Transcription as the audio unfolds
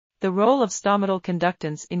The role of stomatal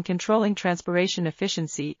conductance in controlling transpiration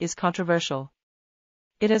efficiency is controversial.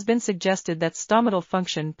 It has been suggested that stomatal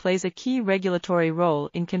function plays a key regulatory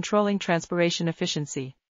role in controlling transpiration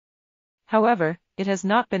efficiency. However, it has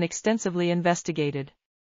not been extensively investigated.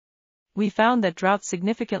 We found that drought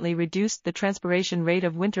significantly reduced the transpiration rate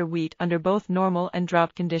of winter wheat under both normal and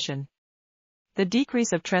drought condition. The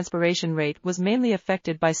decrease of transpiration rate was mainly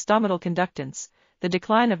affected by stomatal conductance. The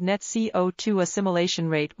decline of net CO2 assimilation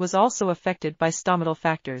rate was also affected by stomatal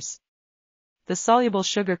factors. The soluble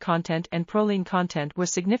sugar content and proline content were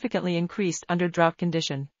significantly increased under drought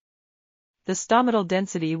condition. The stomatal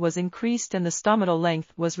density was increased and the stomatal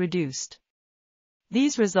length was reduced.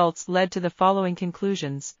 These results led to the following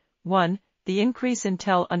conclusions. 1. The increase in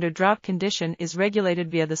TEL under drought condition is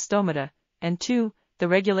regulated via the stomata, and 2. The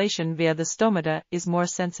regulation via the stomata is more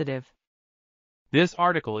sensitive. This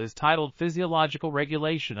article is titled Physiological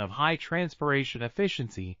Regulation of High Transpiration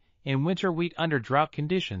Efficiency in Winter Wheat Under Drought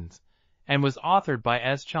Conditions, and was authored by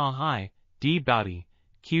S. Changhai, D. Baodi,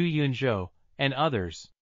 Q. Yunzhou, and others.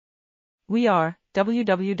 We are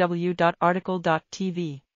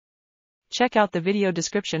www.article.tv. Check out the video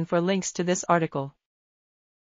description for links to this article.